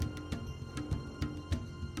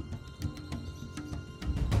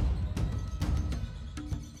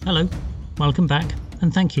Hello, welcome back,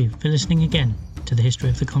 and thank you for listening again to the History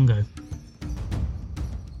of the Congo.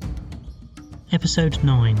 Episode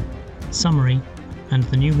 9, Summary and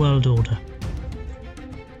the New World Order.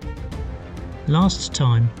 Last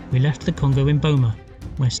time we left the Congo in Boma,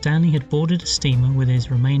 where Stanley had boarded a steamer with his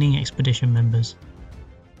remaining expedition members.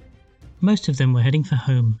 Most of them were heading for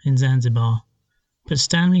home in Zanzibar, but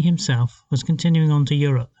Stanley himself was continuing on to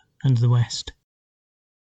Europe and the West.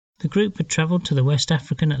 The group had travelled to the West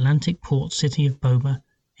African Atlantic port city of Boma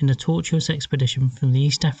in a tortuous expedition from the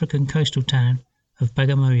East African coastal town of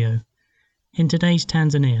Bagamoyo, in today's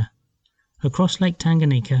Tanzania, across Lake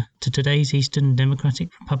Tanganyika to today's Eastern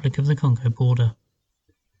Democratic Republic of the Congo border.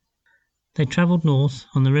 They travelled north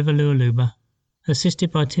on the River Lualaba,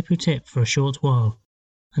 assisted by Tipu Tip for a short while,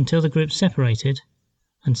 until the group separated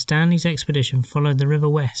and Stanley's expedition followed the river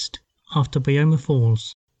west after Bioma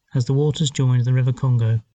Falls as the waters joined the River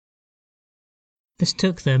Congo. This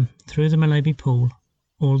took them through the Malaby Pool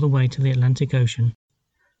all the way to the Atlantic Ocean.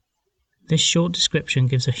 This short description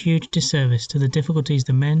gives a huge disservice to the difficulties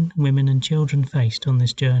the men, women and children faced on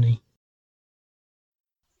this journey.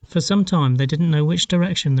 For some time they didn't know which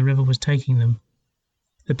direction the river was taking them.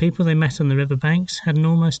 The people they met on the river banks had an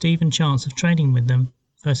almost even chance of trading with them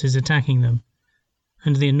versus attacking them,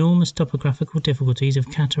 and the enormous topographical difficulties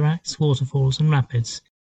of cataracts, waterfalls and rapids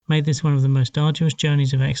made this one of the most arduous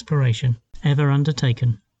journeys of exploration ever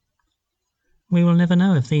undertaken. We will never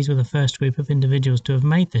know if these were the first group of individuals to have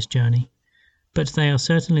made this journey, but they are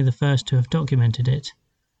certainly the first to have documented it,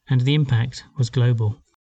 and the impact was global.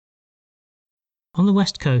 On the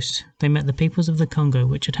west coast, they met the peoples of the Congo,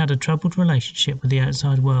 which had had a troubled relationship with the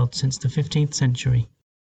outside world since the 15th century.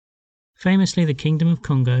 Famously, the Kingdom of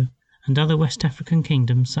Congo and other West African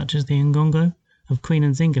kingdoms, such as the Ngongo of Queen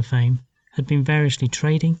Nzinga fame, had been variously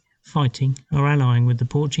trading, fighting, or allying with the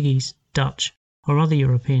Portuguese, Dutch, or other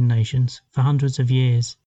European nations for hundreds of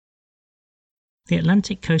years. The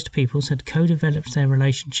Atlantic coast peoples had co-developed their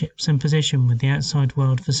relationships and position with the outside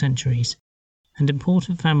world for centuries, and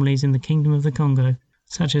important families in the Kingdom of the Congo,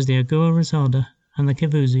 such as the Agua Rosada and the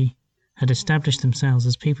Kivuzi, had established themselves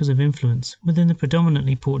as peoples of influence within the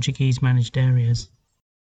predominantly Portuguese-managed areas.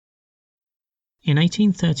 In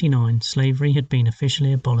 1839, slavery had been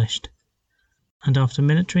officially abolished, and after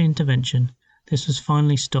military intervention, this was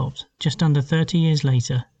finally stopped just under 30 years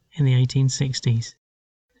later in the 1860s.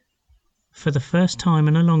 For the first time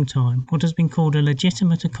in a long time, what has been called a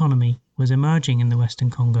legitimate economy was emerging in the Western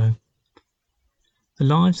Congo. The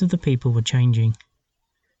lives of the people were changing.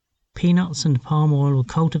 Peanuts and palm oil were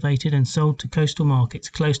cultivated and sold to coastal markets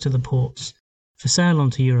close to the ports, for sale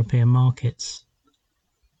onto European markets.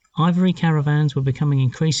 Ivory caravans were becoming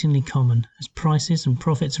increasingly common as prices and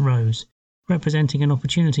profits rose, representing an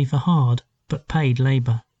opportunity for hard but paid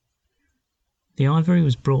labour. The ivory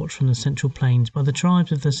was brought from the Central Plains by the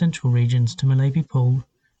tribes of the central regions to Malaby Pool,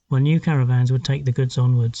 where new caravans would take the goods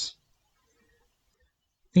onwards.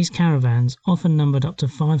 These caravans often numbered up to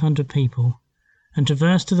 500 people, and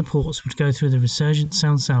traverse to the ports would go through the resurgent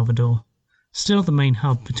San Salvador, still the main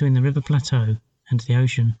hub between the river plateau and the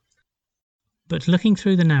ocean. But looking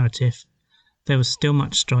through the narrative, there was still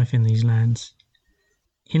much strife in these lands.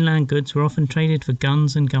 Inland goods were often traded for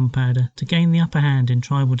guns and gunpowder to gain the upper hand in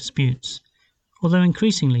tribal disputes, although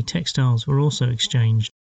increasingly textiles were also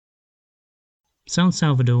exchanged. San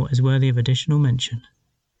Salvador is worthy of additional mention.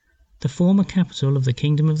 The former capital of the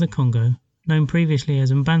Kingdom of the Congo, known previously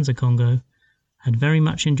as Mbanza Congo, had very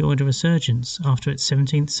much enjoyed a resurgence after its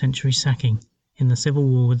 17th century sacking in the civil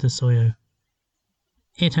war with the Soyo.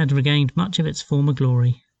 It had regained much of its former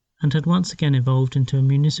glory and had once again evolved into a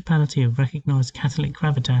municipality of recognised Catholic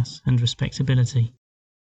gravitas and respectability.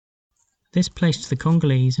 This placed the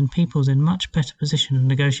Congolese and peoples in much better position of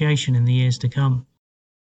negotiation in the years to come.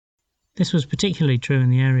 This was particularly true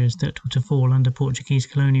in the areas that were to fall under Portuguese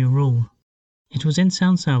colonial rule. It was in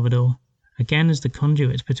San Salvador, again as the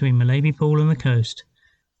conduit between Malaby Pool and the coast,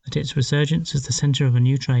 that its resurgence as the centre of a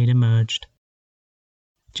new trade emerged.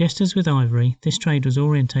 Just as with ivory, this trade was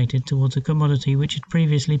orientated towards a commodity which had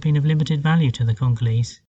previously been of limited value to the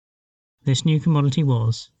Congolese. This new commodity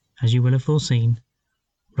was, as you will have foreseen,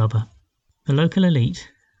 rubber. The local elite,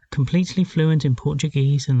 completely fluent in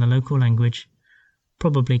Portuguese and the local language,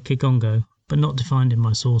 probably Kigongo, but not defined in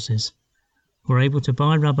my sources, were able to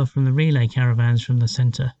buy rubber from the relay caravans from the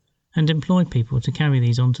centre and employ people to carry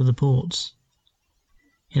these onto the ports.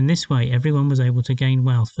 In this way everyone was able to gain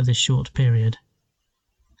wealth for this short period.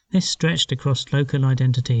 This stretched across local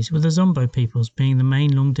identities, with the Zombo peoples being the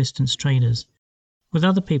main long-distance traders, with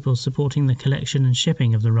other peoples supporting the collection and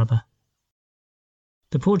shipping of the rubber.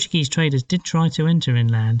 The Portuguese traders did try to enter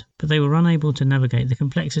inland, but they were unable to navigate the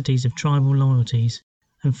complexities of tribal loyalties,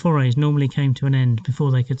 and forays normally came to an end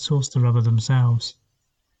before they could source the rubber themselves.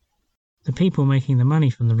 The people making the money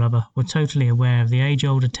from the rubber were totally aware of the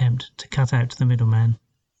age-old attempt to cut out the middleman.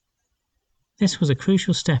 This was a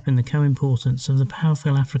crucial step in the co-importance of the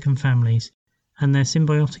powerful African families and their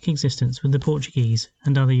symbiotic existence with the Portuguese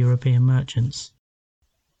and other European merchants.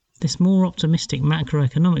 This more optimistic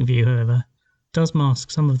macroeconomic view, however, does mask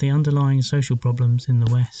some of the underlying social problems in the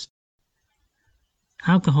West.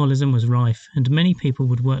 Alcoholism was rife, and many people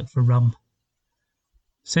would work for rum.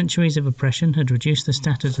 Centuries of oppression had reduced the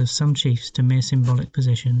status of some chiefs to mere symbolic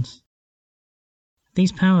positions.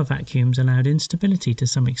 These power vacuums allowed instability to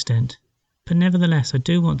some extent, but nevertheless I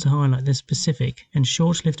do want to highlight this specific and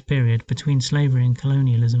short-lived period between slavery and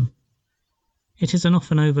colonialism. It is an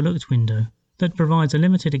often overlooked window that provides a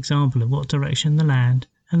limited example of what direction the land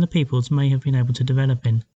and the peoples may have been able to develop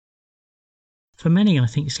in. For many, I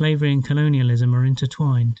think slavery and colonialism are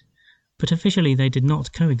intertwined, but officially they did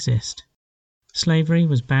not coexist. Slavery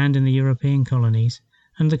was banned in the European colonies,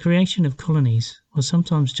 and the creation of colonies was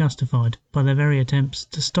sometimes justified by their very attempts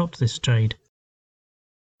to stop this trade.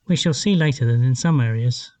 We shall see later that in some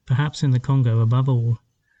areas, perhaps in the Congo above all,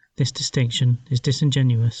 this distinction is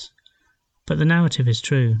disingenuous, but the narrative is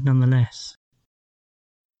true nonetheless.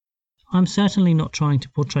 I'm certainly not trying to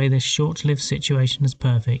portray this short-lived situation as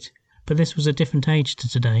perfect, but this was a different age to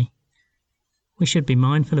today. We should be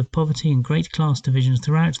mindful of poverty and great class divisions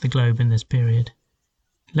throughout the globe in this period.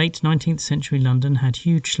 Late 19th century London had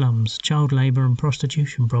huge slums, child labour and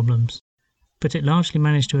prostitution problems, but it largely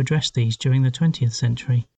managed to address these during the 20th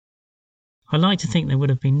century. I like to think there would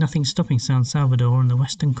have been nothing stopping San Salvador and the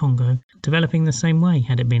Western Congo developing the same way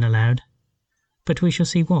had it been allowed, but we shall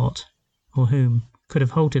see what, or whom, could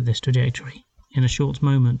have halted this trajectory in a short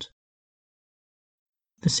moment.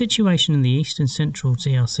 The situation in the east and central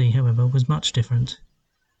DRC, however, was much different.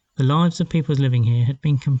 The lives of peoples living here had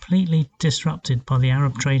been completely disrupted by the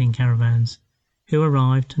Arab trading caravans, who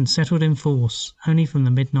arrived and settled in force only from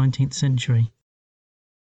the mid-19th century.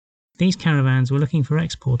 These caravans were looking for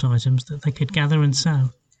export items that they could gather and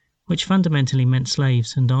sell, which fundamentally meant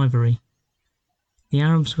slaves and ivory. The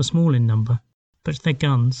Arabs were small in number, but their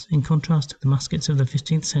guns, in contrast to the muskets of the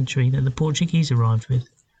 15th century that the Portuguese arrived with,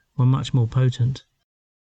 were much more potent.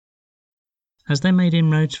 As they made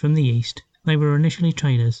inroads from the east, they were initially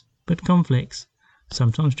traders, but conflicts,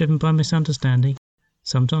 sometimes driven by misunderstanding,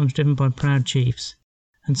 sometimes driven by proud chiefs,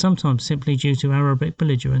 and sometimes simply due to Arabic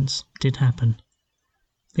belligerence, did happen.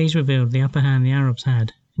 These revealed the upper hand the Arabs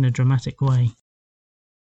had in a dramatic way.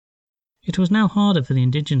 It was now harder for the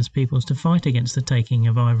indigenous peoples to fight against the taking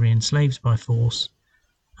of ivory and slaves by force,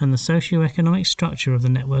 and the socio-economic structure of the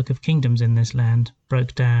network of kingdoms in this land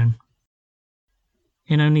broke down.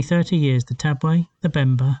 In only 30 years the Tabwe, the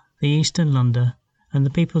Bemba, the Eastern Lunda, and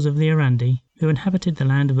the peoples of the Arandi, who inhabited the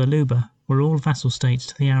land of the Luba, were all vassal states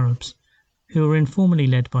to the Arabs, who were informally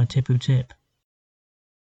led by Tipu Tip.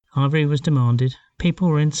 Ivory was demanded, people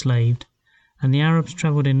were enslaved, and the Arabs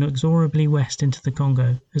travelled inexorably west into the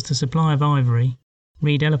Congo as the supply of ivory,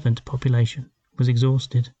 reed elephant population, was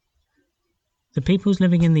exhausted. The peoples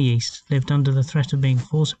living in the east lived under the threat of being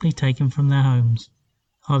forcibly taken from their homes,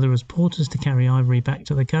 either as porters to carry ivory back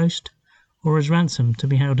to the coast, or as ransom to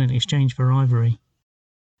be held in exchange for ivory.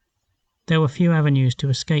 There were few avenues to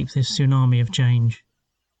escape this tsunami of change.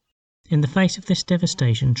 In the face of this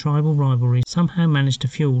devastation, tribal rivalry somehow managed to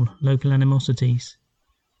fuel local animosities.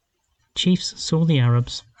 Chiefs saw the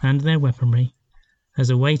Arabs and their weaponry as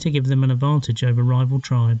a way to give them an advantage over rival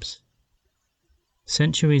tribes.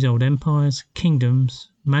 Centuries-old empires, kingdoms,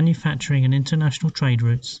 manufacturing and international trade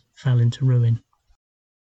routes fell into ruin.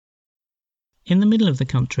 In the middle of the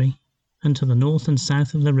country, and to the north and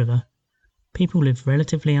south of the river, people lived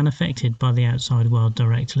relatively unaffected by the outside world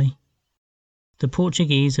directly. The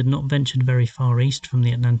Portuguese had not ventured very far east from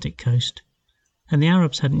the Atlantic coast, and the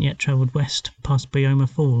Arabs hadn't yet travelled west past Bioma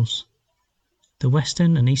Falls. The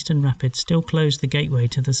western and eastern rapids still closed the gateway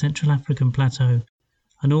to the Central African plateau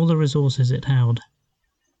and all the resources it held.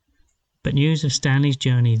 But news of Stanley's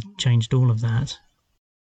journey changed all of that.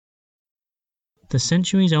 The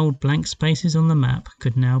centuries-old blank spaces on the map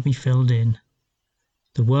could now be filled in.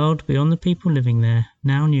 The world beyond the people living there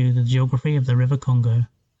now knew the geography of the River Congo.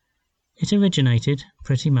 It originated,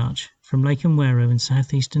 pretty much, from Lake Mweru in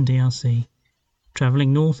southeastern DRC,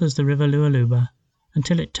 travelling north as the River Lualaba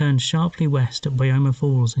until it turned sharply west at Bioma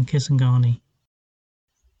Falls and Kisangani.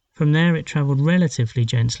 From there it travelled relatively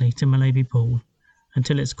gently to Malaby Pool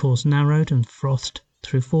until its course narrowed and frothed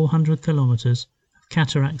through 400 kilometres of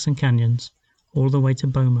cataracts and canyons all the way to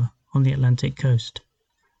Boma on the Atlantic coast.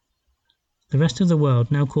 The rest of the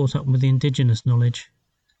world now caught up with the indigenous knowledge.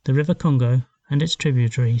 The River Congo and its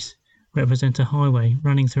tributaries represent a highway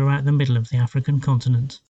running throughout the middle of the African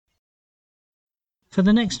continent. For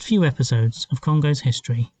the next few episodes of Congo's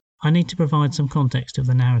history, I need to provide some context of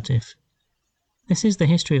the narrative. This is the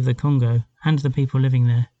history of the Congo and the people living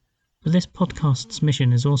there, but this podcast's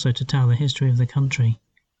mission is also to tell the history of the country.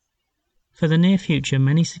 For the near future,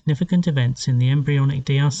 many significant events in the embryonic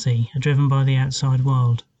DRC are driven by the outside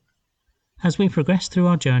world. As we progress through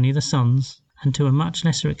our journey, the sons, and to a much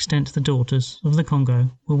lesser extent the daughters, of the Congo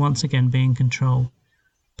will once again be in control,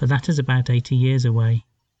 but that is about 80 years away.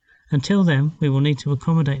 Until then, we will need to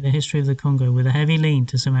accommodate the history of the Congo with a heavy lean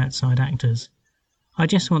to some outside actors. I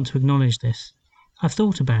just want to acknowledge this. I've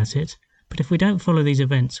thought about it, but if we don't follow these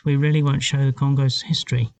events, we really won't show the Congo's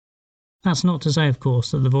history. That's not to say, of course,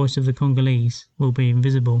 that the voice of the Congolese will be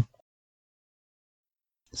invisible.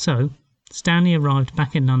 So, Stanley arrived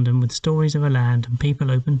back in London with stories of a land and people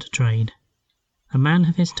open to trade. A man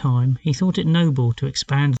of his time, he thought it noble to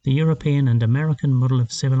expand the European and American model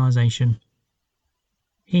of civilization.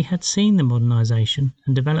 He had seen the modernization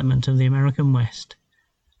and development of the American West,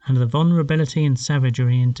 and the vulnerability and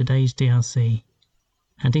savagery in today's DRC,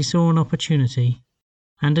 and he saw an opportunity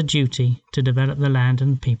and a duty to develop the land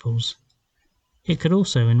and peoples. It could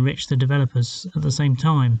also enrich the developers at the same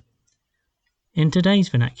time. In today's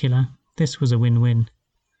vernacular, this was a win-win.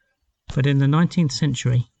 But in the 19th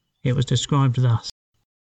century, it was described thus.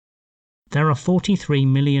 There are 43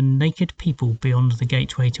 million naked people beyond the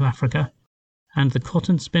gateway to Africa, and the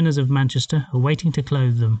cotton spinners of Manchester are waiting to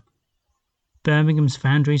clothe them. Birmingham's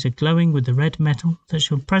foundries are glowing with the red metal that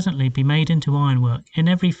shall presently be made into ironwork in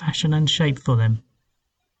every fashion and shape for them.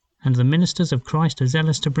 And the ministers of Christ are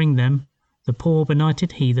zealous to bring them, the poor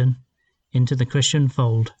benighted heathen, into the Christian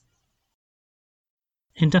fold.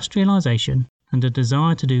 Industrialization and a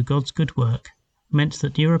desire to do God's good work meant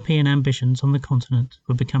that European ambitions on the continent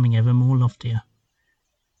were becoming ever more loftier.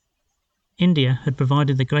 India had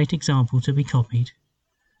provided the great example to be copied.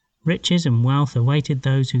 Riches and wealth awaited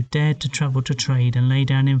those who dared to travel to trade and lay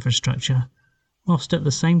down infrastructure, whilst at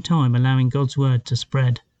the same time allowing God's word to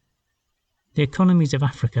spread. The economies of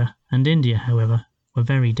Africa and India, however, were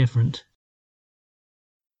very different.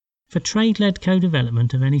 For trade-led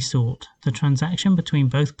co-development of any sort, the transaction between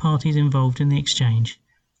both parties involved in the exchange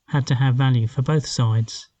had to have value for both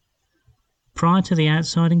sides. Prior to the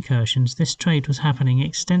outside incursions, this trade was happening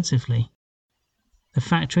extensively. The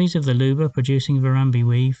factories of the Luba producing Varambi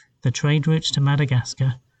weave, the trade routes to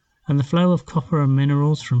Madagascar, and the flow of copper and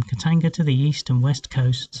minerals from Katanga to the east and west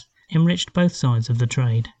coasts enriched both sides of the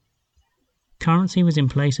trade. Currency was in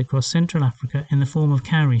place across Central Africa in the form of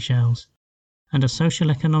cowrie shells, and a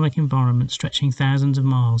social-economic environment stretching thousands of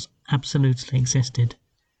miles absolutely existed.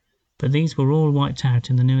 But these were all wiped out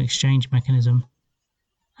in the new exchange mechanism.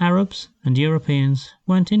 Arabs and Europeans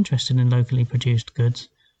weren't interested in locally produced goods.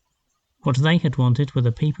 What they had wanted were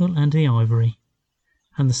the people and the ivory,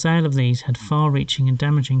 and the sale of these had far-reaching and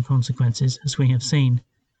damaging consequences, as we have seen.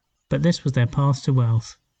 But this was their path to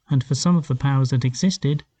wealth, and for some of the powers that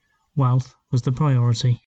existed, wealth was the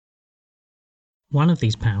priority. One of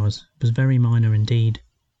these powers was very minor indeed.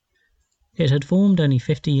 It had formed only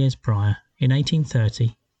 50 years prior, in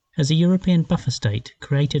 1830, as a European buffer state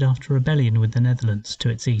created after rebellion with the Netherlands to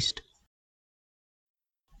its east.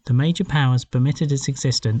 The major powers permitted its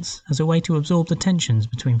existence as a way to absorb the tensions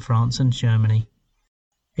between France and Germany.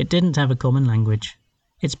 It didn't have a common language.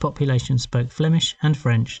 Its population spoke Flemish and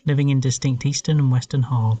French, living in distinct eastern and western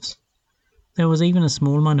halves. There was even a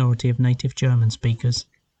small minority of native German speakers.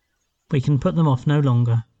 We can put them off no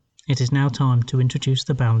longer. It is now time to introduce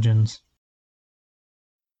the Belgians.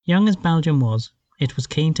 Young as Belgium was, it was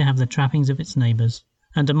keen to have the trappings of its neighbours,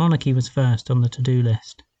 and a monarchy was first on the to-do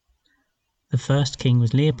list. The first king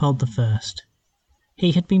was Leopold I.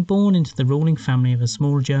 He had been born into the ruling family of a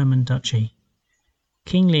small German duchy.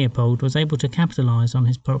 King Leopold was able to capitalise on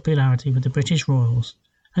his popularity with the British royals,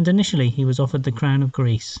 and initially he was offered the crown of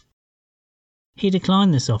Greece. He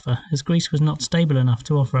declined this offer as Greece was not stable enough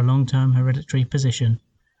to offer a long-term hereditary position,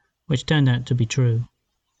 which turned out to be true.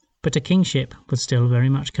 But a kingship was still very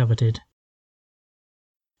much coveted.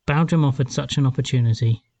 Belgium offered such an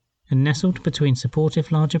opportunity, and nestled between supportive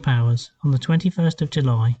larger powers, on the 21st of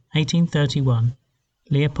July, 1831,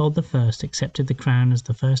 Leopold I accepted the crown as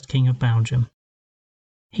the first king of Belgium.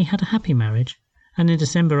 He had a happy marriage, and in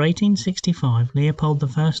December 1865 Leopold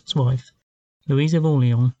I's wife, Louise of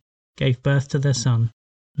Orleans, gave birth to their son,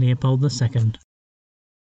 Leopold II.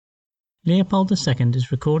 Leopold II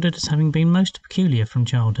is recorded as having been most peculiar from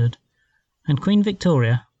childhood, and Queen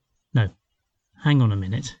Victoria... No, hang on a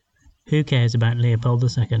minute. Who cares about Leopold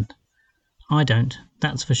II? I don't,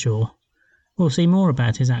 that's for sure. We'll see more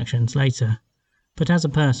about his actions later, but as a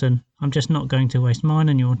person, I'm just not going to waste mine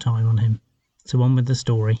and your time on him. So on with the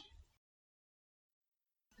story.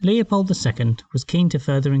 Leopold II was keen to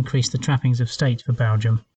further increase the trappings of state for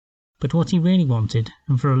Belgium, but what he really wanted,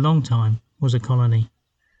 and for a long time, was a colony.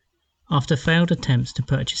 After failed attempts to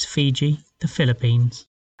purchase Fiji, the Philippines,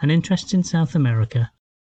 and interests in South America,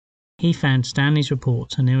 he found Stanley's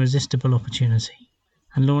report an irresistible opportunity,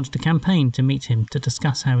 and launched a campaign to meet him to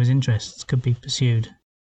discuss how his interests could be pursued.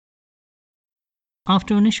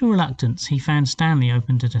 After initial reluctance, he found Stanley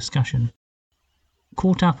open to discussion.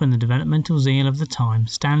 Caught up in the developmental zeal of the time,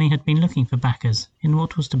 Stanley had been looking for backers in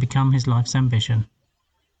what was to become his life's ambition.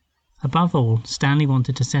 Above all, Stanley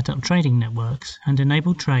wanted to set up trading networks and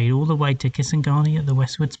enable trade all the way to Kisangani at the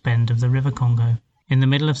westward bend of the River Congo, in the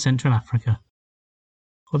middle of Central Africa.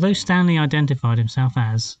 Although Stanley identified himself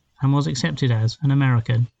as, and was accepted as, an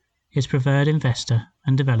American, his preferred investor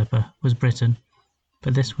and developer was Britain,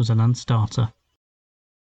 but this was a non-starter.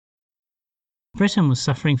 Britain was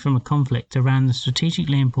suffering from a conflict around the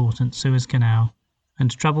strategically important Suez Canal, and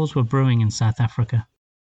troubles were brewing in South Africa.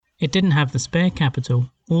 It didn't have the spare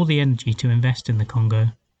capital or the energy to invest in the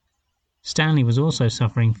Congo. Stanley was also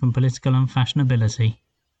suffering from political unfashionability.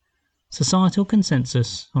 Societal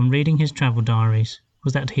consensus on reading his travel diaries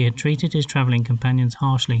was that he had treated his travelling companions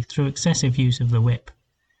harshly through excessive use of the whip.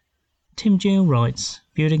 Tim Gill writes,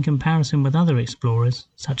 viewed in comparison with other explorers,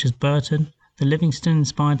 such as Burton, the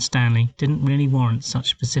Livingstone-inspired Stanley didn't really warrant such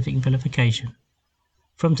specific vilification.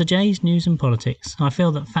 From today's news and politics, I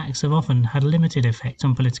feel that facts have often had a limited effect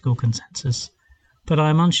on political consensus, but I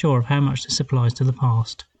am unsure of how much this applies to the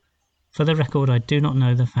past. For the record, I do not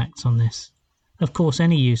know the facts on this. Of course,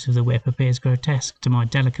 any use of the whip appears grotesque to my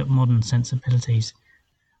delicate modern sensibilities,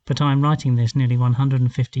 but I am writing this nearly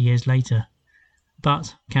 150 years later.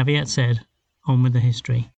 But, caveat said, on with the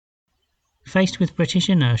history. Faced with British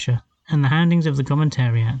inertia and the houndings of the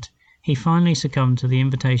Commentariat, he finally succumbed to the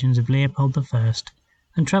invitations of Leopold I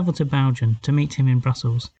and travelled to Belgium to meet him in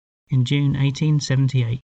Brussels in June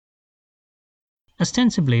 1878.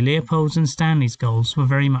 Ostensibly, Leopold's and Stanley's goals were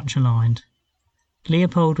very much aligned.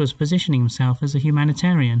 Leopold was positioning himself as a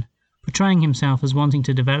humanitarian, portraying himself as wanting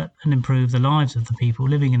to develop and improve the lives of the people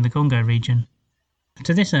living in the Congo region.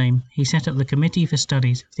 To this aim, he set up the Committee for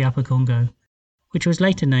Studies of the Upper Congo, which was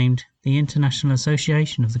later named the International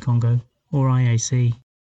Association of the Congo, or IAC.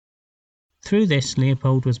 Through this,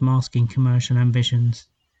 Leopold was masking commercial ambitions.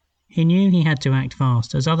 He knew he had to act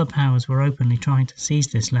fast, as other powers were openly trying to seize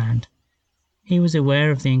this land. He was aware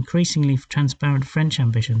of the increasingly transparent French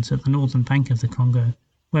ambitions at the northern bank of the Congo,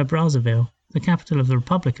 where Brazzaville, the capital of the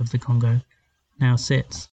Republic of the Congo, now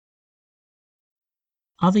sits.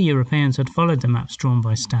 Other Europeans had followed the maps drawn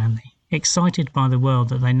by Stanley, excited by the world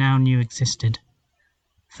that they now knew existed.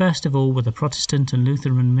 First of all were the Protestant and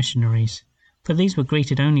Lutheran missionaries, but these were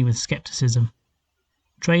greeted only with scepticism.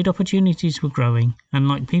 Trade opportunities were growing, and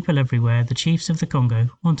like people everywhere, the chiefs of the Congo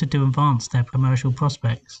wanted to advance their commercial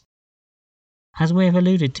prospects. As we have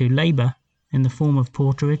alluded to, labour, in the form of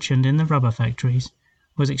porterage and in the rubber factories,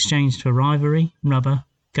 was exchanged for ivory, rubber,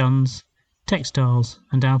 guns, textiles,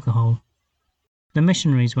 and alcohol. The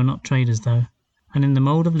missionaries were not traders though, and in the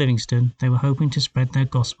mould of Livingstone they were hoping to spread their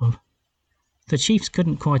gospel. The chiefs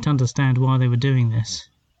couldn't quite understand why they were doing this.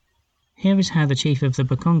 Here is how the chief of the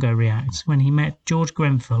Bakongo reacts when he met George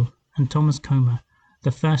Grenfell and Thomas Comer,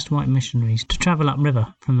 the first white missionaries to travel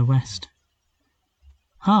upriver from the west.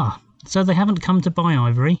 "Ah, so they haven't come to buy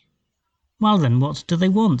ivory? Well then, what do they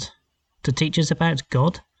want? To teach us about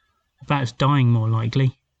God? About dying, more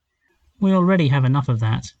likely. We already have enough of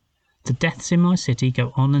that. The deaths in my city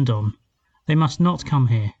go on and on. They must not come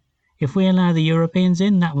here. If we allow the Europeans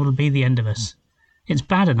in, that will be the end of us. It's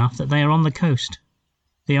bad enough that they are on the coast.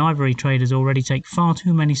 The ivory traders already take far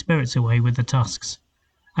too many spirits away with the tusks,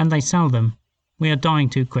 and they sell them. We are dying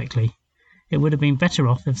too quickly. It would have been better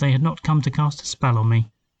off if they had not come to cast a spell on me."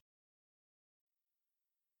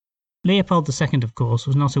 Leopold II, of course,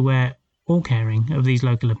 was not aware or caring of these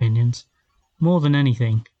local opinions. More than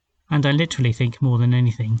anything, and I literally think more than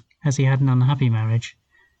anything, as he had an unhappy marriage,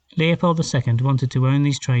 Leopold II wanted to own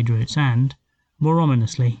these trade routes and, more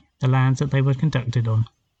ominously, the lands that they were conducted on.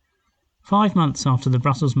 5 months after the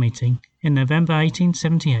Brussels meeting, in November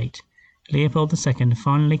 1878, Leopold II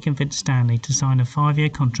finally convinced Stanley to sign a 5-year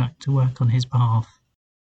contract to work on his behalf.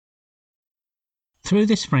 Through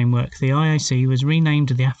this framework, the IAC was renamed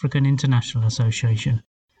the African International Association,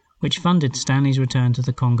 which funded Stanley's return to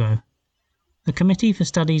the Congo. The Committee for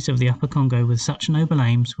Studies of the Upper Congo with such noble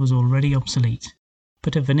aims was already obsolete,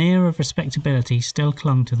 but a veneer of respectability still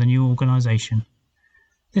clung to the new organisation.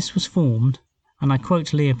 This was formed, and I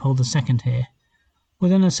quote Leopold II here,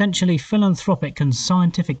 with an essentially philanthropic and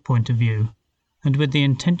scientific point of view, and with the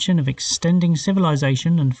intention of extending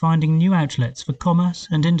civilization and finding new outlets for commerce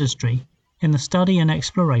and industry in the study and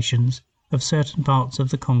explorations of certain parts of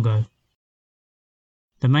the Congo.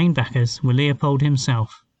 The main backers were Leopold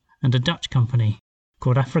himself and a Dutch company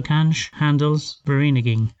called Afrikaanse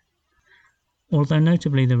Handelsvereniging, although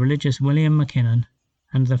notably the religious William Mackinnon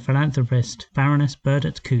and the philanthropist Baroness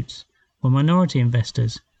Burdett Coutts were minority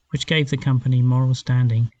investors, which gave the company moral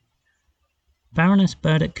standing. Baroness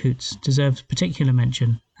Burdett Coutts deserves particular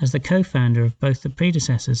mention as the co-founder of both the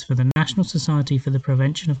predecessors for the National Society for the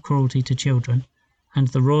Prevention of Cruelty to Children and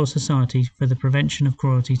the Royal Society for the Prevention of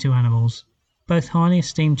Cruelty to Animals, both highly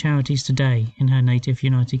esteemed charities today in her native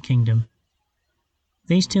United Kingdom.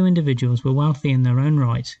 These two individuals were wealthy in their own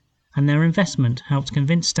right, and their investment helped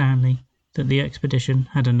convince Stanley that the expedition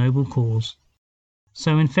had a noble cause.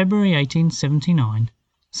 So in February 1879,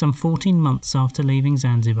 some 14 months after leaving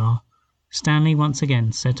Zanzibar, Stanley once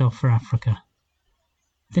again set off for Africa.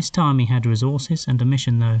 This time he had resources and a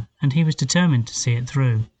mission though, and he was determined to see it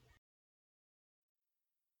through.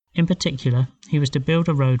 In particular, he was to build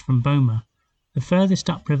a road from Boma, the furthest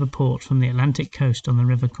upriver port from the Atlantic coast on the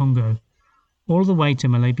River Congo, all the way to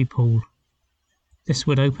Malaby Pool. This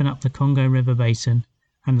would open up the Congo River basin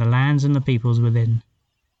and the lands and the peoples within.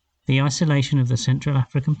 The isolation of the Central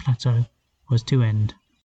African plateau was to end.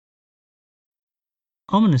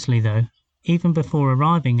 Ominously though, even before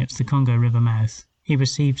arriving at the Congo River mouth, he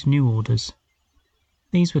received new orders.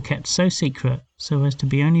 These were kept so secret so as to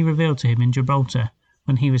be only revealed to him in Gibraltar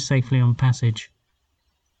when he was safely on passage.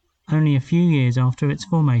 Only a few years after its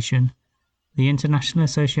formation, the International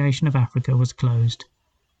Association of Africa was closed,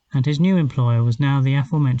 and his new employer was now the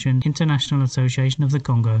aforementioned International Association of the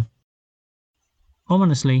Congo.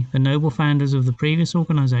 Ominously, the noble founders of the previous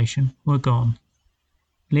organisation were gone.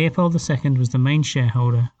 Leopold II was the main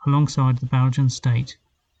shareholder alongside the Belgian state.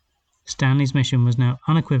 Stanley's mission was now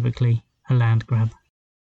unequivocally a land grab.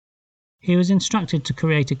 He was instructed to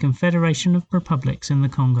create a confederation of republics in the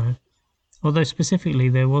Congo, although specifically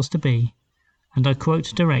there was to be, and I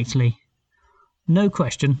quote directly, "no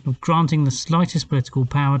question of granting the slightest political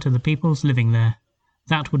power to the peoples living there.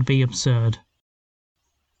 That would be absurd."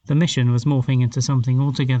 The mission was morphing into something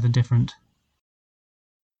altogether different.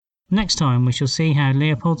 Next time we shall see how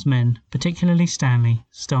Leopold's men, particularly Stanley,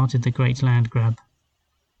 started the great land grab.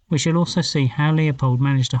 We shall also see how Leopold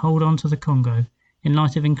managed to hold on to the Congo in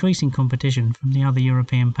light of increasing competition from the other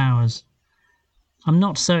European powers. I'm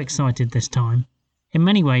not so excited this time. In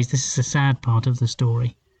many ways this is a sad part of the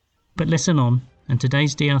story. But listen on, and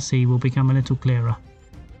today's DRC will become a little clearer.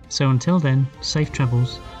 So until then, safe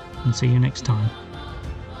travels, and see you next time.